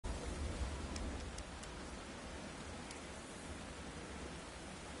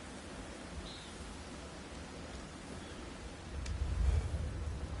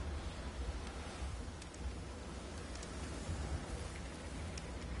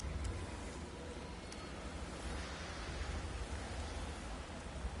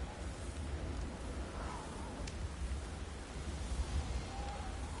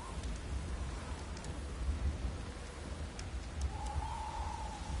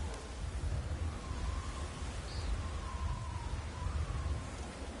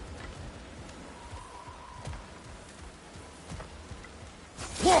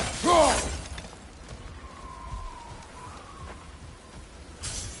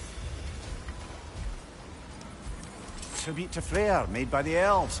tribute to Freyr made by the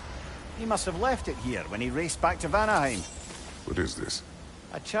elves. He must have left it here when he raced back to Vanaheim. What is this?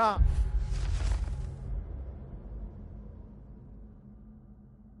 A chart.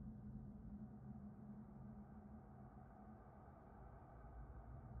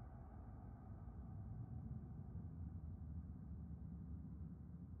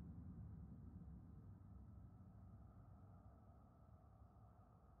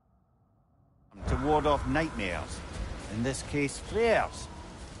 To ward off nightmares. In this case, Freyr's.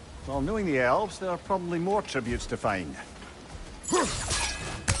 Well, knowing the elves, there are probably more tributes to find.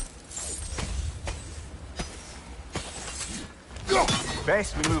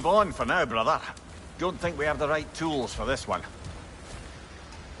 Best we move on for now, brother. Don't think we have the right tools for this one.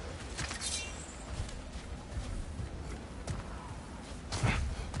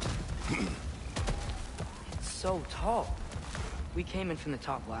 It's so tall. We came in from the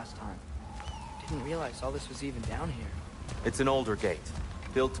top last time. Didn't realize all this was even down here. It's an older gate,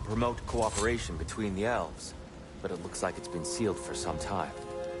 built to promote cooperation between the elves, but it looks like it's been sealed for some time.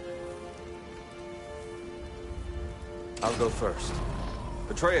 I'll go first.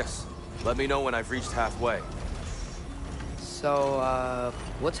 Atreus, let me know when I've reached halfway. So,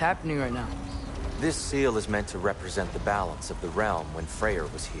 what's happening right now? This seal is meant to represent the balance of the realm when Freyr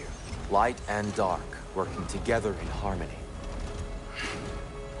was here. Light and dark, working together in harmony.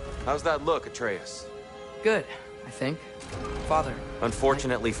 How's that look, Atreus? Good, I think. Father.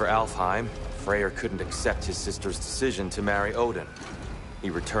 Unfortunately for Alfheim, Freyr couldn't accept his sister's decision to marry Odin.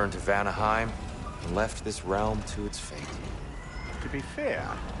 He returned to Vanaheim and left this realm to its fate. To be fair,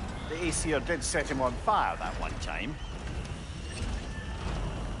 the Aesir did set him on fire that one time.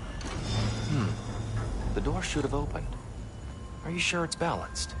 The door should have opened. Are you sure it's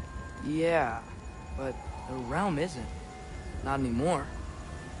balanced? Yeah, but the realm isn't. Not anymore.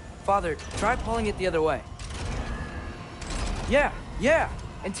 Father, try pulling it the other way. Yeah!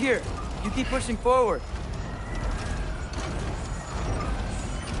 And Tyr, you keep pushing forward.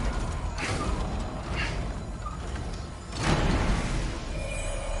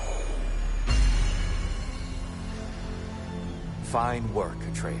 Fine work,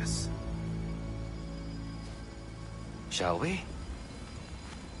 Atreus. Shall we?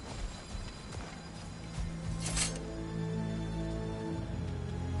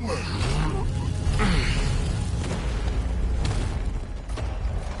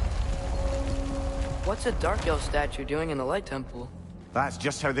 What's a Dark Elf statue doing in the Light Temple? That's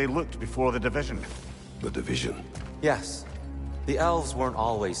just how they looked before the division. The division. Yes. The elves weren't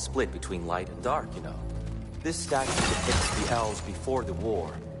always split between light and dark, you know. This statue depicts the elves before the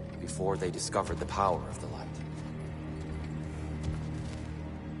war, before they discovered the power of the light.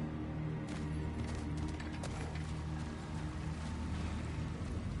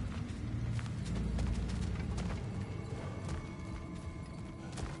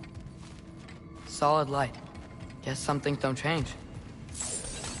 Solid light. Guess some things don't change.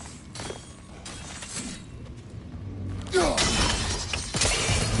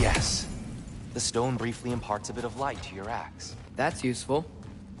 Yes. The stone briefly imparts a bit of light to your axe. That's useful.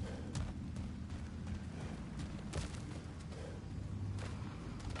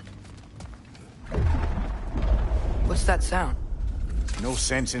 What's that sound? No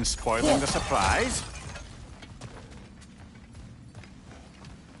sense in spoiling the surprise.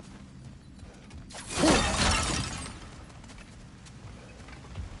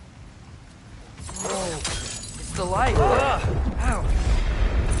 It's the light. Ow.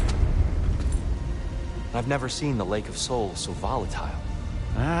 I've never seen the Lake of Souls so volatile.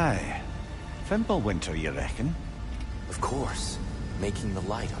 Aye. Fimbulwinter, you reckon? Of course, making the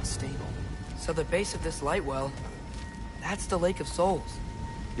light unstable. So the base of this light well, that's the Lake of Souls.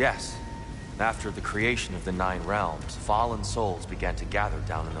 Yes. After the creation of the Nine Realms, fallen souls began to gather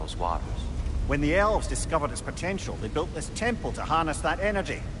down in those waters. When the elves discovered its potential, they built this temple to harness that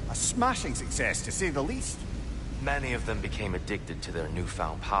energy. A smashing success, to say the least. Many of them became addicted to their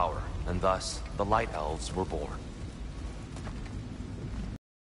newfound power, and thus, the Light Elves were born.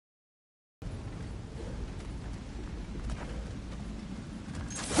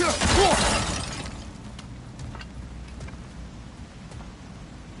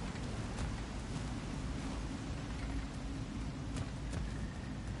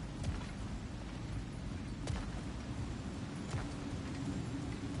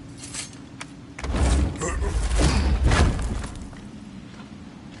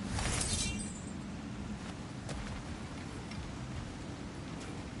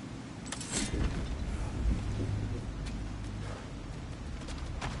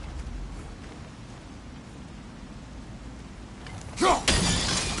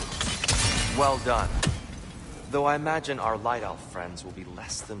 Well done. Though I imagine our Light Elf friends will be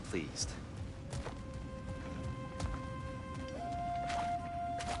less than pleased.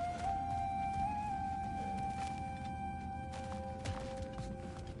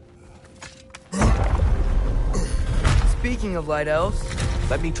 Speaking of Light Elves,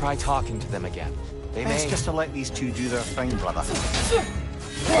 Let me try talking to them again. They Best may... just to let these two do their thing, brother.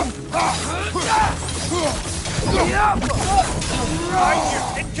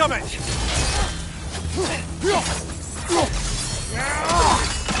 Incoming!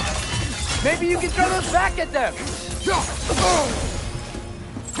 maybe you can throw those back at them!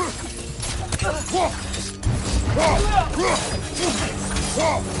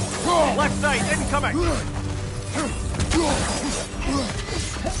 Left side, incoming!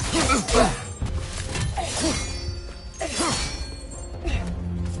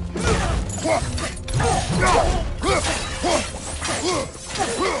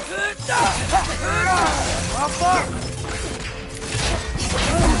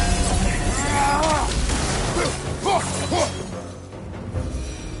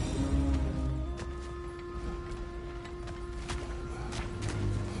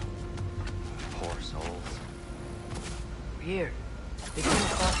 Poor souls. Weird. They couldn't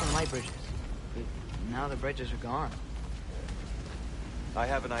cross on light bridges. But now the bridges are gone. I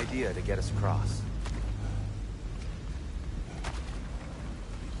have an idea to get us across.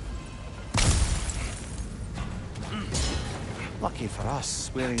 Lucky for us,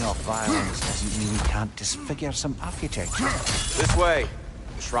 swearing off violence doesn't mean we can't disfigure some architecture. This way.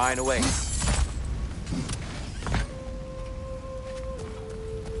 The shrine awaits.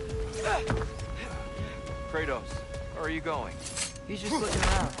 Kratos, where are you going? He's just looking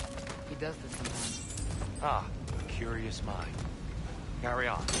around. He does this sometimes. Ah, curious mind. Carry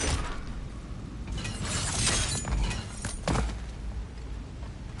on.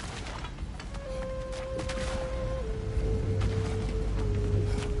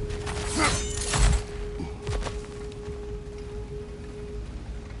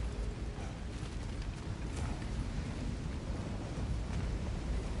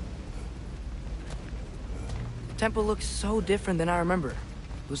 The temple looks so different than I remember. It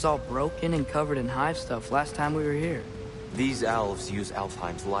was all broken and covered in hive stuff last time we were here. These elves use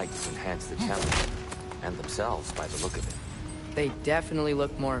Alfheim's light to enhance the temple, and themselves by the look of it. They definitely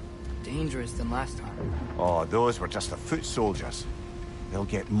look more dangerous than last time. Oh, those were just the foot soldiers. They'll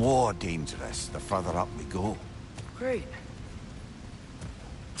get more dangerous the further up we go. Great.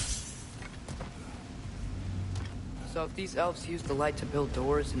 So if these elves use the light to build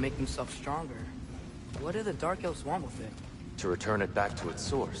doors and make themselves stronger, what do the Dark Elves want with it? To return it back to its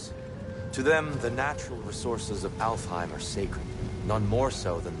source. To them, the natural resources of Alfheim are sacred, none more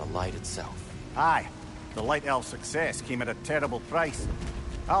so than the light itself. Aye, the Light Elf success came at a terrible price.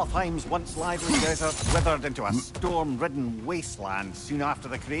 Alfheim's once lively desert withered into a storm-ridden wasteland soon after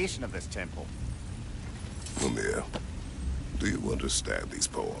the creation of this temple. Mimir, do you understand these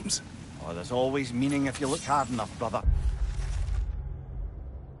poems? Oh, there's always meaning if you look hard enough, brother.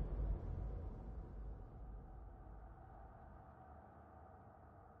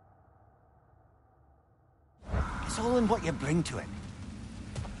 It's all in what you bring to it.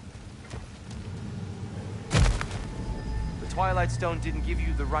 The Twilight Stone didn't give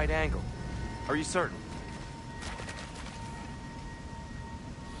you the right angle. Are you certain?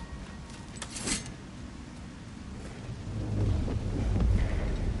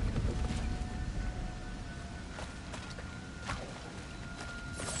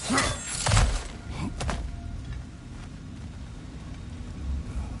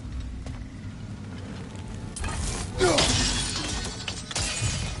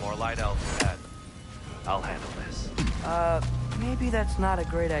 More light elves ahead. I'll handle this. Maybe that's not a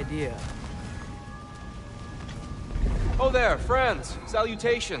great idea. Oh there, friends!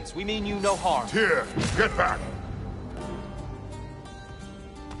 Salutations! We mean you no harm. Here, get back!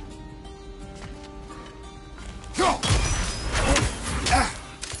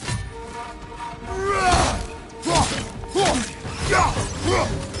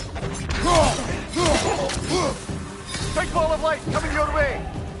 Big ball of light coming your way!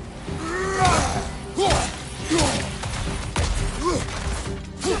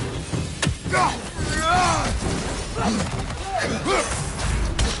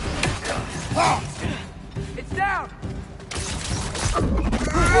 It's down!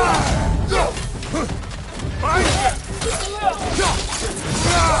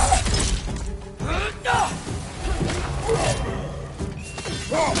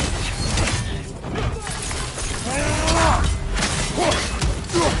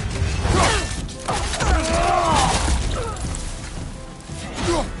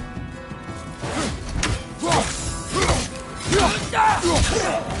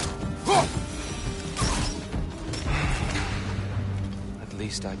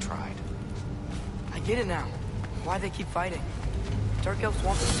 least I tried. I get it now. Why they keep fighting. Dark Elves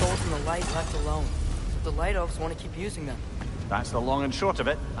want the souls in the light left alone. So the Light Elves want to keep using them. That's the long and short of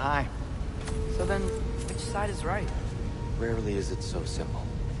it, aye. So then, which side is right? Rarely is it so simple.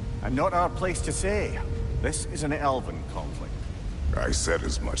 And not our place to say. This is an elven conflict. I said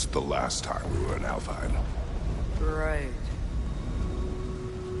as much the last time we were in Alfheim. Right.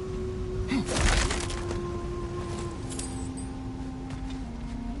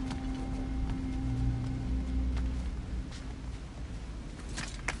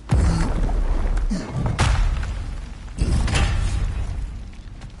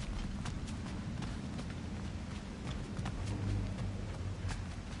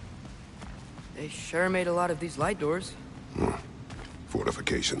 They sure made a lot of these light doors.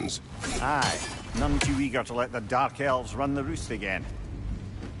 Fortifications. Aye. None too eager to let the Dark Elves run the roost again.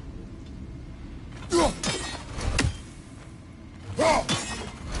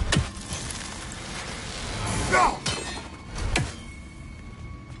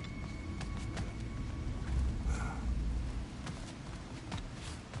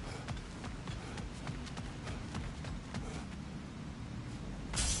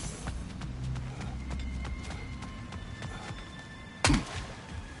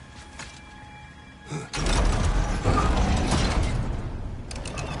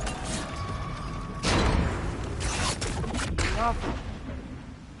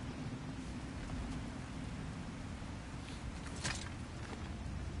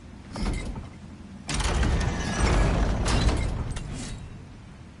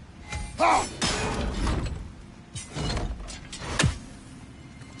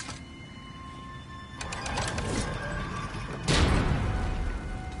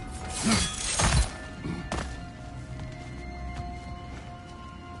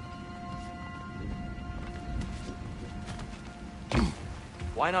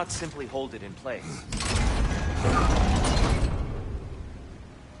 Why not simply hold it in place?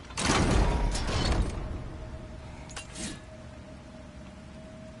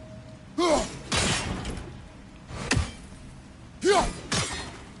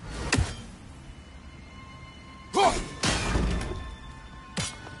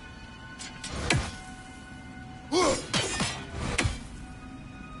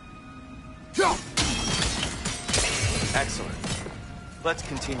 Excellent. Let's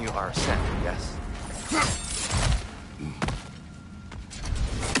continue our ascent, yes?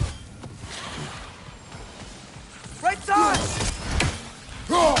 Right side!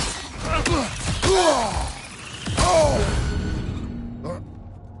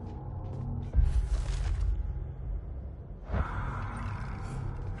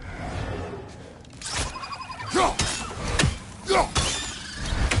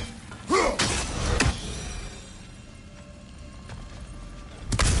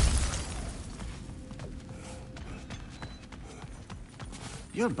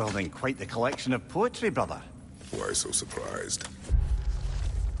 You're building quite the collection of poetry, brother. Why so surprised?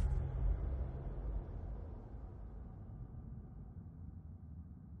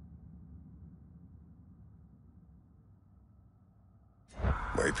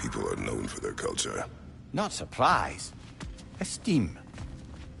 My people are known for their culture. Not surprise. Esteem.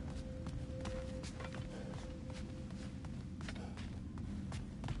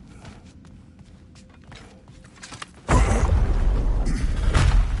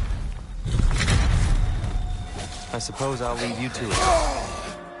 I suppose I'll leave you to it.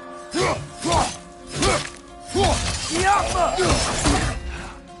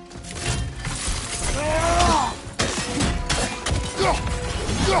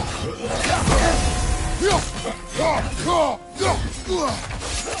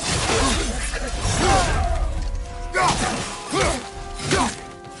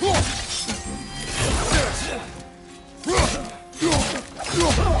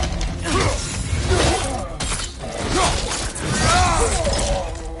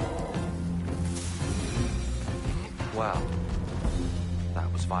 Wow.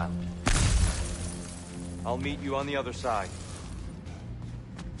 That was violent. I'll meet you on the other side.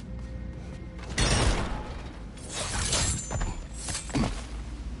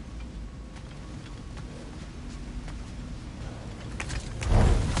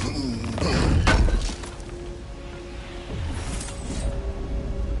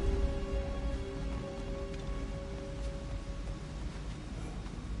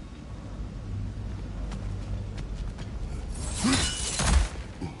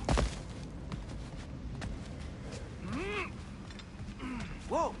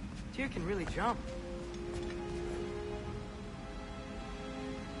 Whoa! Tyr can really jump.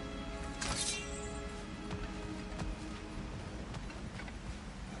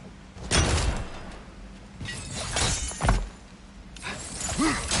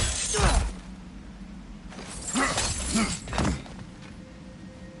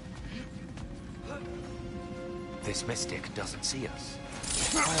 this mystic doesn't see us.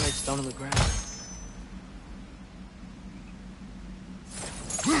 Twilight Stone on the ground.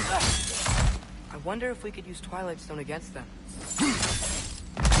 I wonder if we could use Twilight Stone against them.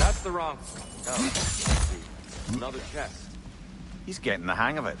 That's the wrong... Oh, let's see. Another chest. He's getting the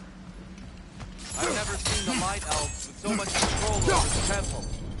hang of it. I've never seen the Light Elves with so much control over the temple.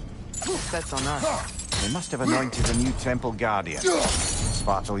 That's on us. They must have anointed a new temple guardian.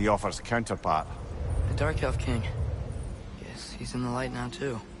 Svartalfjord's counterpart. The Dark Elf King. Yes, he's in the light now,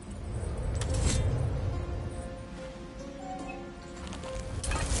 too.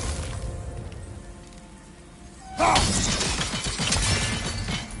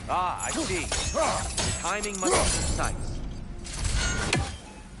 Ah, I see. The timing must be precise.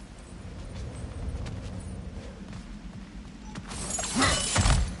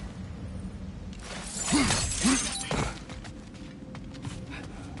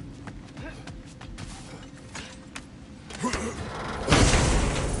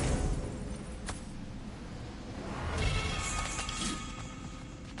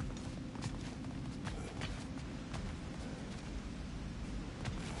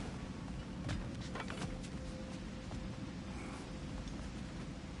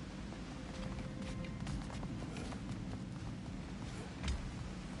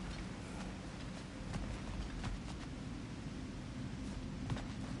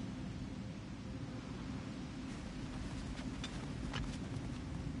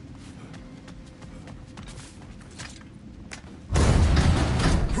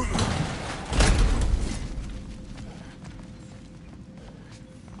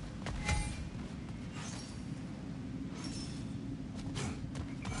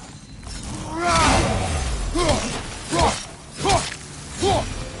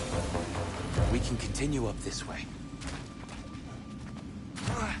 Continue up this way.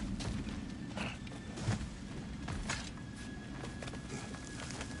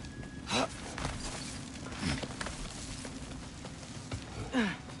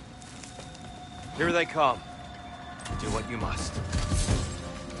 Here they come. Do what you must.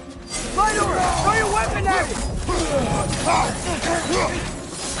 Fight over! Throw your weapon at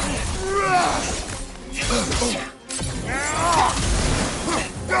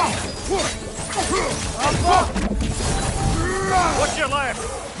What's your left?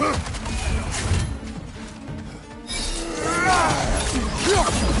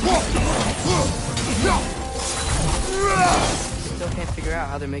 Still can't figure out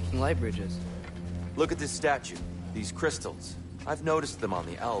how they're making light bridges. Look at this statue. These crystals. I've noticed them on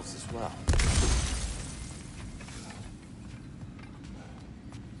the elves as well.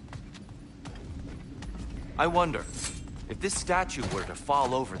 I wonder, if this statue were to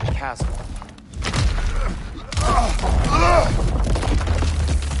fall over the chasm...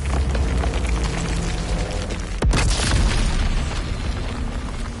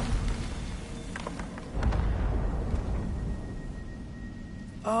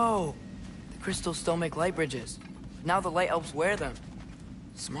 Oh, the crystals still make light bridges. Now the light elves wear them.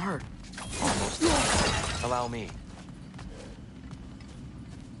 Smart. Allow me.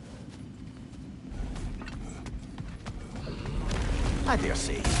 I dare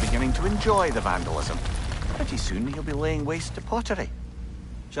say he's beginning to enjoy the vandalism. Pretty soon he'll be laying waste to pottery.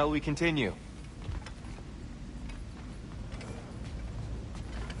 Shall we continue?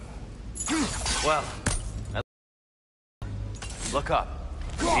 Well, look up.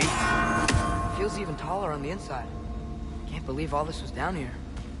 See? Feels even taller on the inside. Can't believe all this was down here.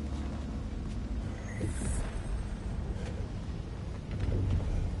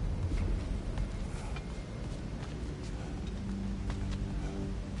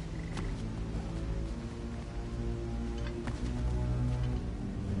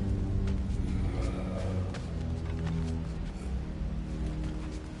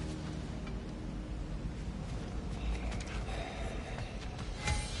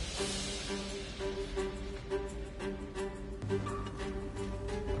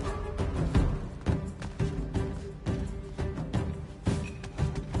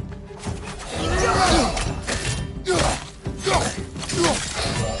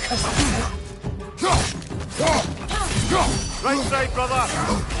 Right side, brother!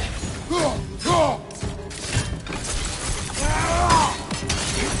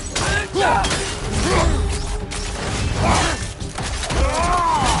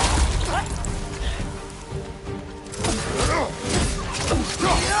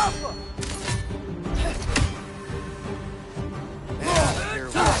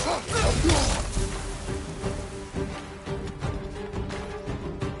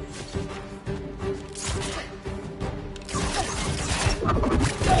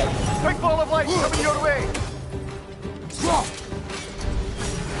 Quick ball of light coming your way!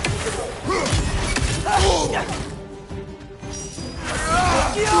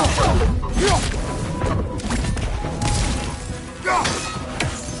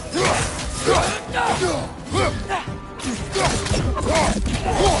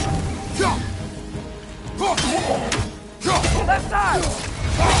 Left side!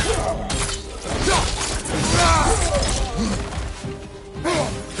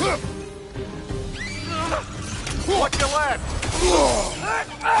 Watch your left!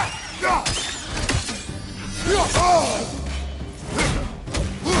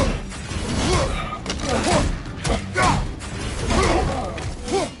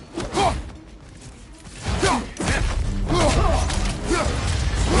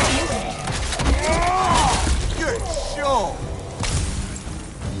 Good show!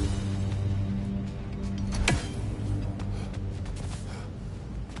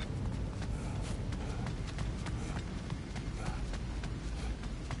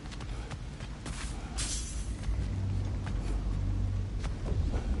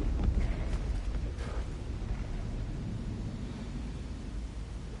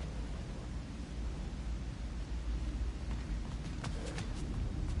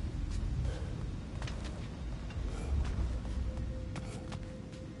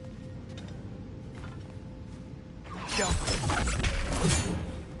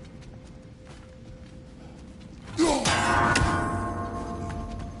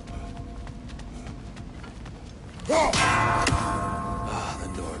 The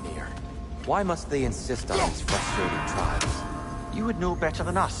Nornir. Why must they insist on these frustrating trials? You would know better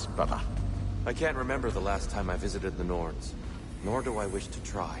than us, brother. I can't remember the last time I visited the Norns, nor do I wish to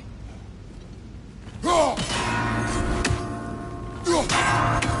try.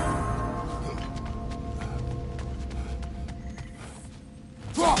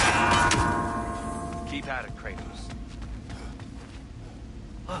 Keep at it, Kratos.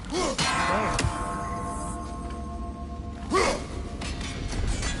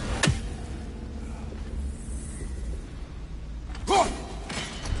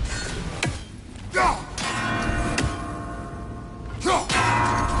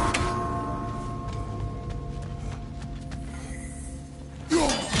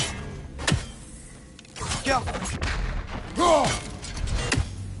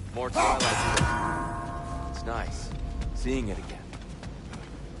 More Twilight. It's nice, seeing it again.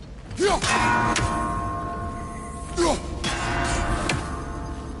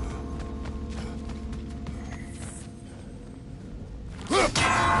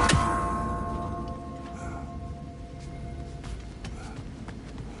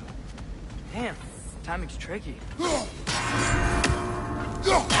 Damn, timing's tricky.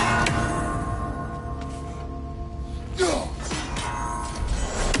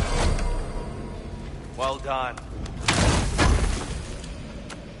 Well done.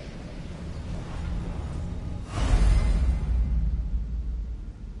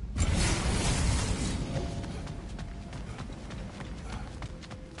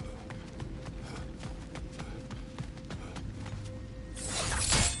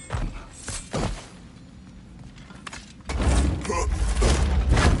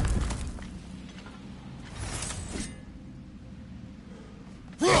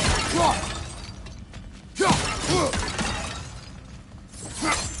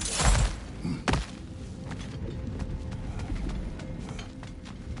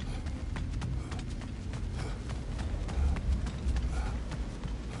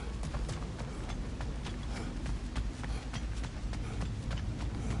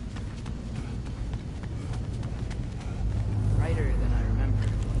 Brighter than I remember.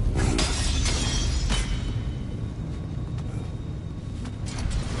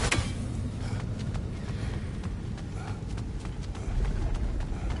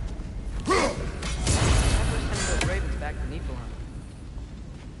 Those ravens back to Niflheim.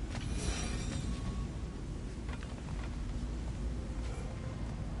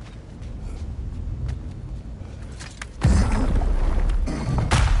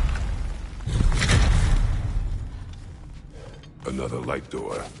 Another light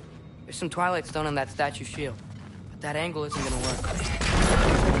door. There's some Twilight Stone on that statue shield, but that angle isn't gonna work.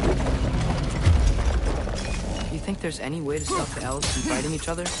 Do you think there's any way to stop the elves from fighting each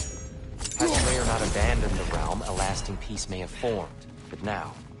other? Had Freyr not abandoned the realm, a lasting peace may have formed. But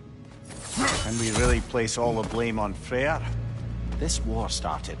now, Can we really place all the blame on Freyr? This war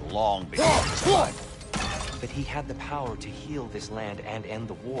started long before his arrival. but he had the power to heal this land and end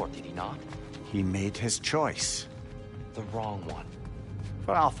the war, did he not? He made his choice. The wrong one.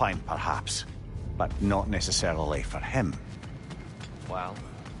 For Alfheim, perhaps. But not necessarily for him. Well,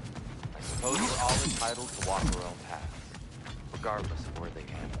 I suppose we're all entitled to walk our own path. regardless of where they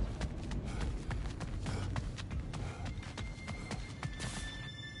end.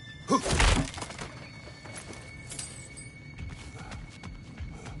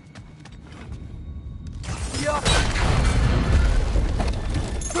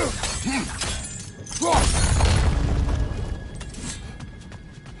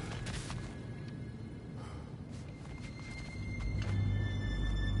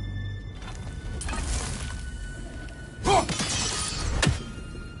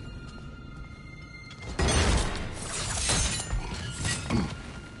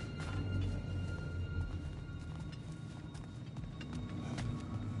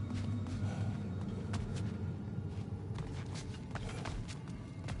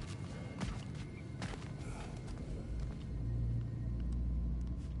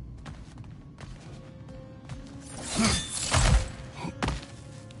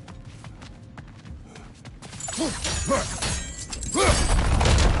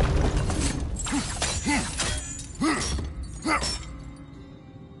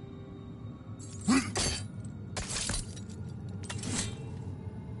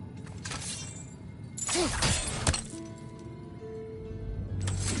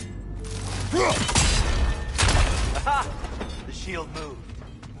 Aha! The shield moved.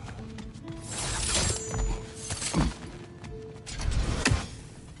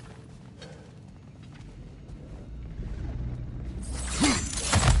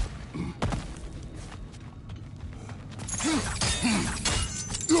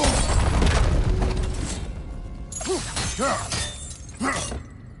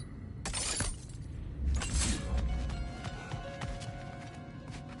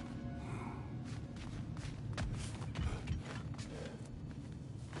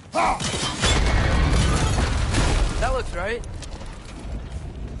 That looks right.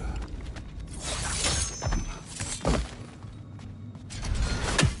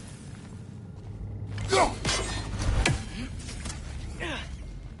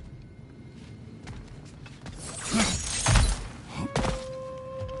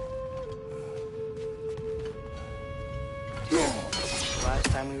 Last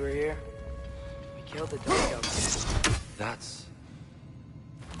time we were here, we killed the Dark Elves. That's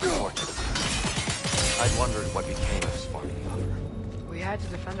unfortunate. I'd wondered what became of Spark the Other. We had to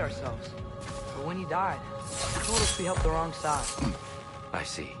defend ourselves. But when he died, he told us we helped the wrong side. I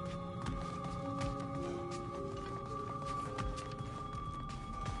see.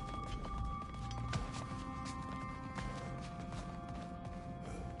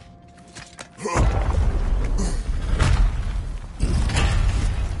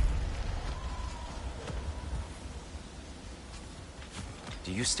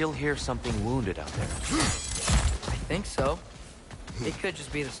 Do you still hear something wounded out there? I think so. It could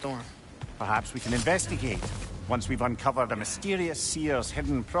just be the storm. Perhaps we can investigate, once we've uncovered a mysterious seer's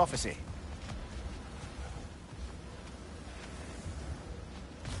hidden prophecy.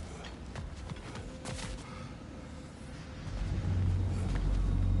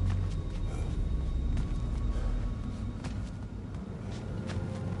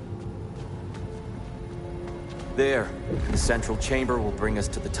 There, the central chamber will bring us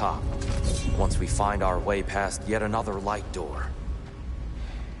to the top. Once we find our way past yet another light door.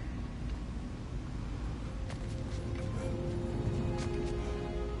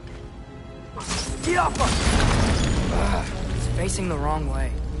 Get off us! It's facing the wrong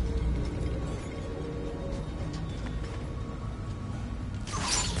way.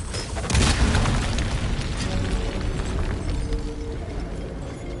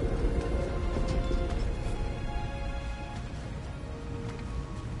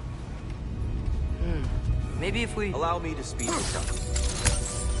 Maybe if we... Allow me to speed this up.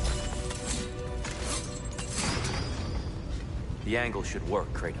 The angle should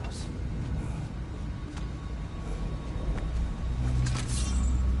work, Kratos.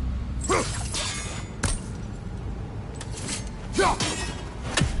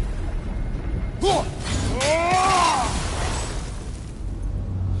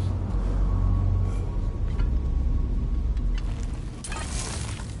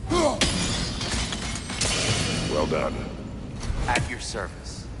 Well done. At your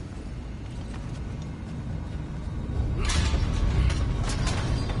service.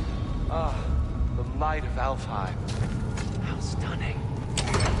 Ah, the might of Alfheim. How stunning.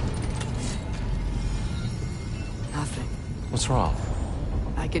 Nothing. What's wrong?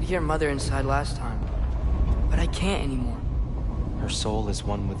 I could hear Mother inside last time, but I can't anymore. Her soul is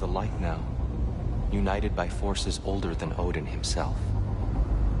one with the light now, united by forces older than Odin himself.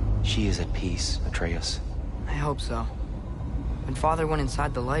 She is at peace, Atreus. I hope so. When Father went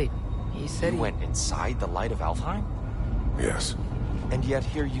inside the light, he said You went inside the light of Alfheim? Yes. And yet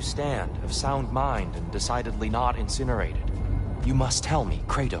here you stand, of sound mind and decidedly not incinerated. You must tell me,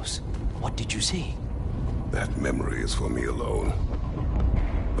 Kratos, what did you see? That memory is for me alone.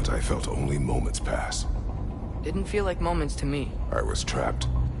 But I felt only moments pass. Didn't feel like moments to me. I was trapped.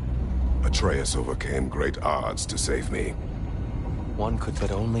 Atreus overcame great odds to save me. One could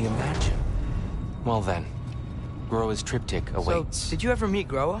but only imagine. Well then, Groa's triptych awaits. So, did you ever meet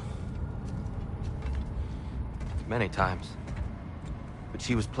Groa? Many times. But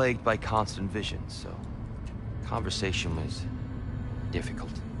she was plagued by constant visions, so conversation was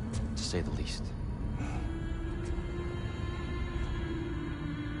difficult, to say the least.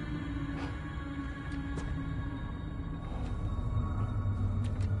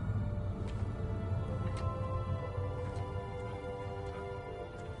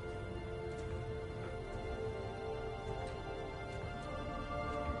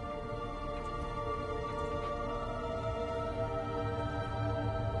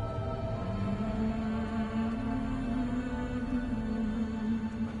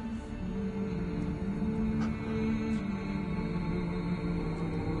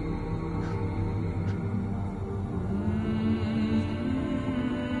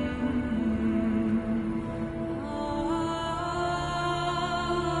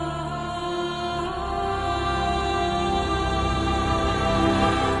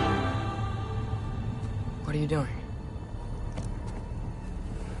 What are you doing?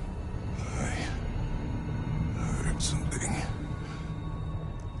 I heard something.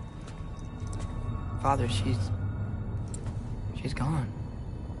 Father, she's gone.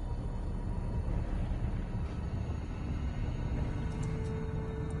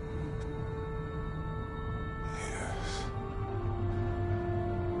 Yes.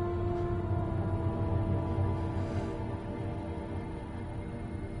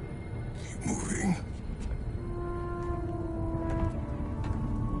 Keep moving.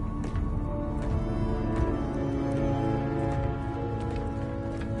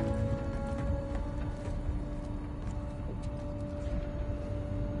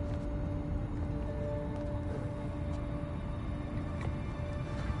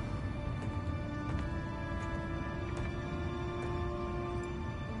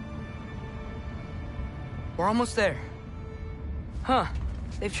 We're almost there. Huh.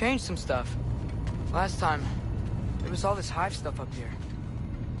 They've changed some stuff. Last time, there was all this hive stuff up here.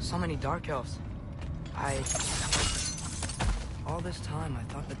 So many Dark Elves. All this time, I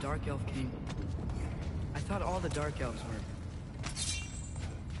thought the Dark Elf came... I thought all the Dark Elves were...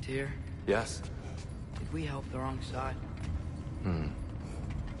 Tyr, Yes? did we help the wrong side?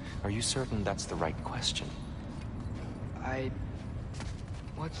 Are you certain that's the right question?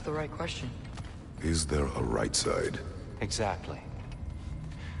 What's the right question? Is there a right side? Exactly.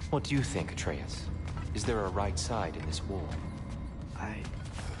 What do you think, Atreus? Is there a right side in this war? I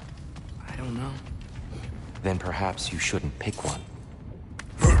don't know. Then perhaps you shouldn't pick one.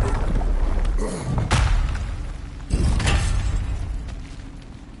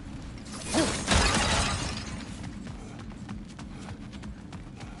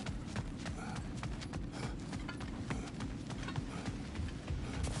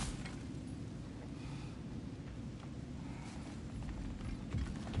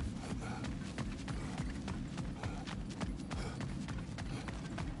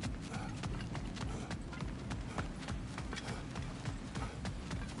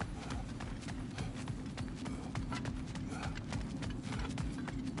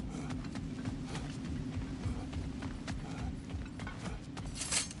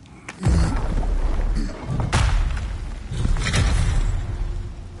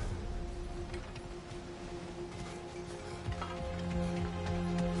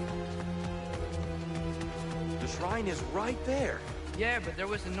 The shrine is right there. Yeah, but there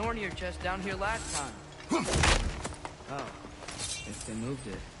was a Nornir chest down here last time. Oh, if they moved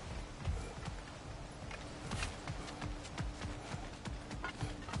it.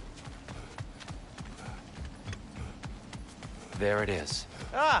 There it is.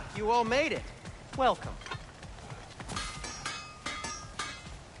 Ah, you all made it. Welcome.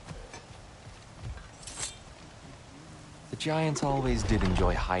 The giants always did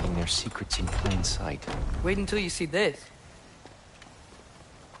enjoy hiding their secrets in plain sight. Wait until you see this.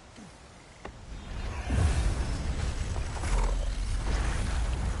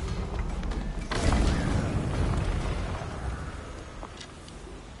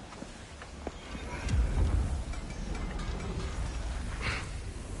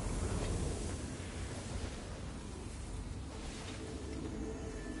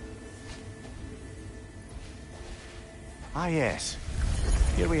 Ah, yes.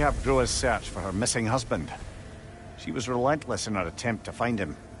 Here we have Groa's search for her missing husband. She was relentless in her attempt to find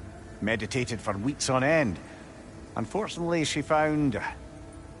him. Meditated for weeks on end. Unfortunately, she found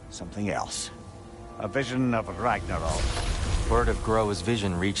something else. A vision of Ragnarok. Word of Groa's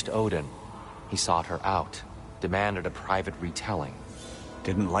vision reached Odin. He sought her out, demanded a private retelling.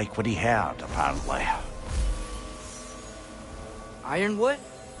 Didn't like what he heard, apparently. Ironwood?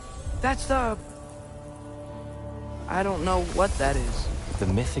 That's the... I don't know what that is. The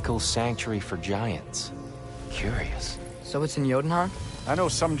mythical sanctuary for giants. Curious. So it's in Jotunheim? I know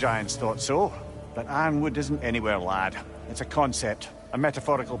some giants thought so, but Ironwood isn't anywhere, lad. It's a concept, a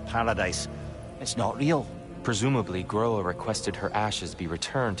metaphorical paradise. It's not real. Presumably, Groa requested her ashes be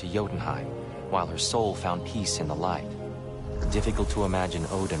returned to Jotunheim, while her soul found peace in the light. Difficult to imagine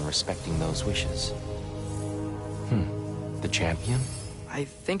Odin respecting those wishes. The champion? I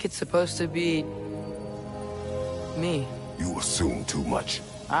think it's supposed to be... me. You assume too much.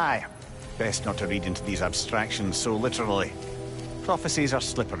 Aye. Best not to read into these abstractions so literally. Prophecies are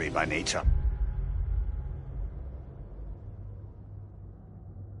slippery by nature.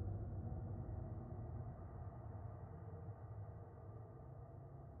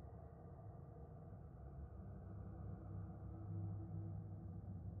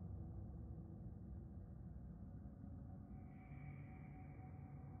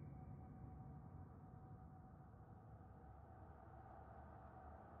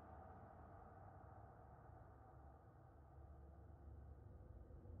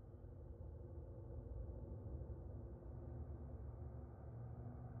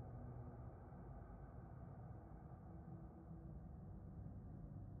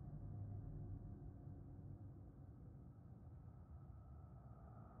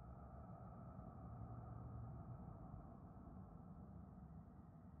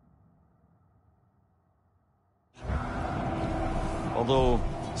 Although,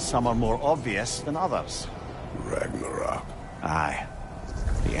 some are more obvious than others. Ragnarok. Aye.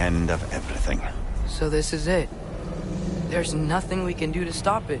 The end of everything. So this is it. There's nothing we can do to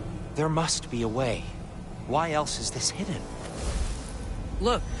stop it. There must be a way. Why else is this hidden?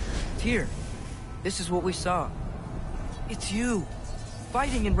 Look, Tyr. This is what we saw. It's you,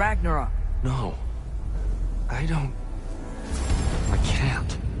 fighting in Ragnarok. No. I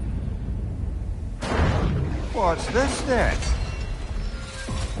can't. What's this then?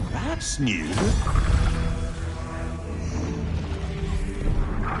 That's new.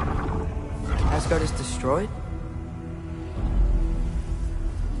 Asgard is destroyed?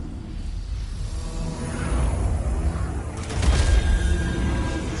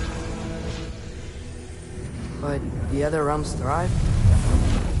 But the other realms thrive?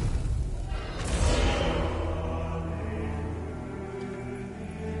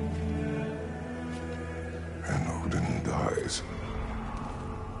 And Odin dies.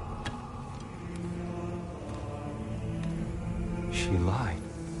 She lied.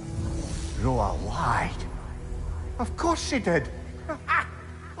 Groa lied. Of course she did.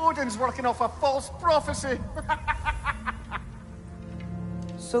 Odin's working off a false prophecy.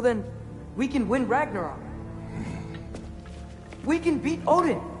 So then, we can win Ragnarok. We can beat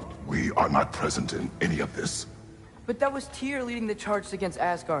Odin. We are not present in any of this. But that was Tyr leading the charge against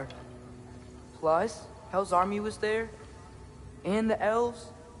Asgard. Plus, Hell's army was there. And the elves.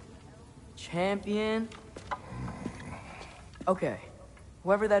 Champion. Okay.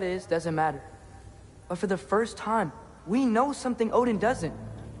 Whoever that is, doesn't matter. But for the first time, we know something Odin doesn't.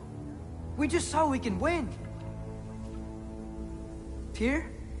 We just saw we can win. Tyr?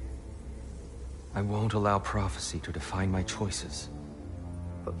 I won't allow prophecy to define my choices.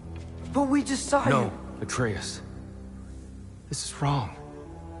 But we just saw you. No, Atreus. This is wrong.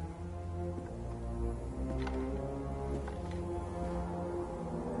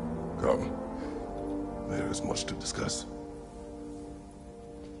 Come. There is much to discuss.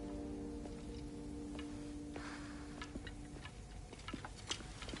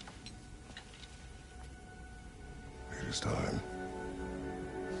 It is time.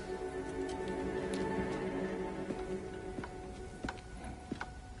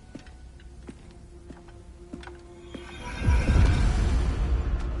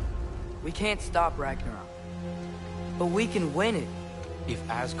 We can't stop Ragnarok. But we can win it. If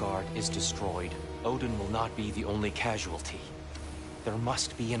Asgard is destroyed, Odin will not be the only casualty. There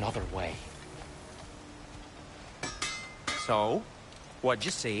must be another way. So, what'd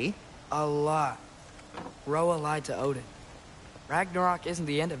you see? A lot. Groa lied to Odin. Ragnarok isn't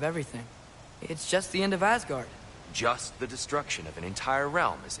the end of everything. It's just the end of Asgard. Just the destruction of an entire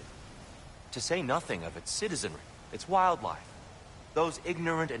realm, is it? To say nothing of its citizenry, its wildlife. Those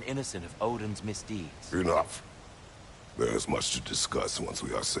ignorant and innocent of Odin's misdeeds. Enough. There is much to discuss once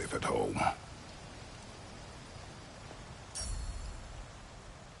we are safe at home.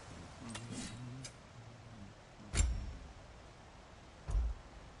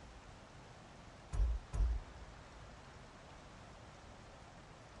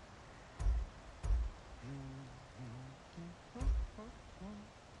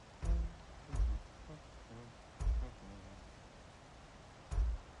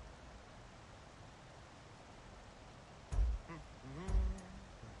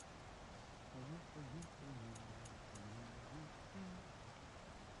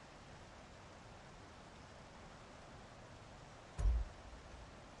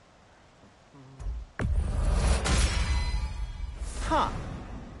 Huh.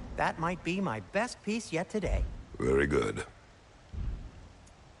 That might be my best piece yet today. Very good.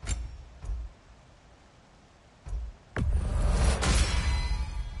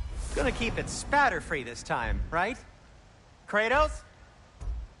 Gonna keep it spatter-free this time, right? Kratos?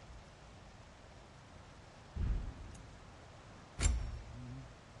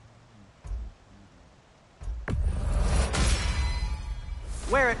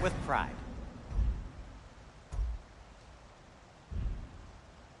 Wear it with pride.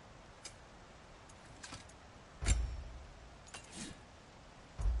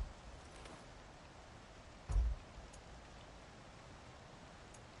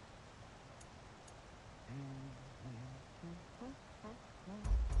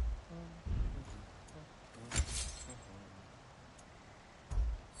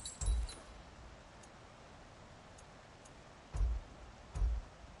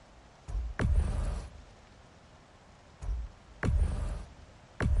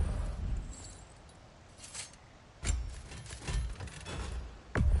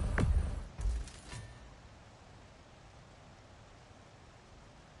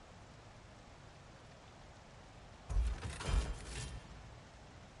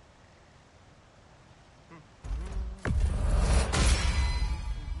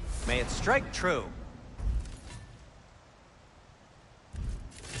 May it strike true.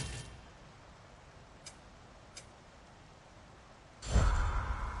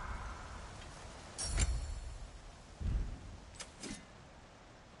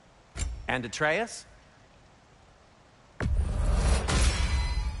 And Atreus?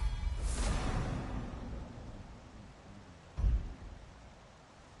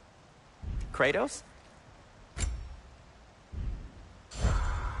 Kratos?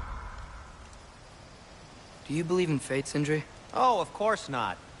 Do you believe in fate, Sindri? Oh, of course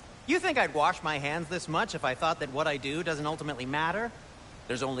not. You think I'd wash my hands this much if I thought that what I do doesn't ultimately matter?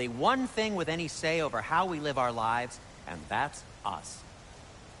 There's only one thing with any say over how we live our lives, and that's us.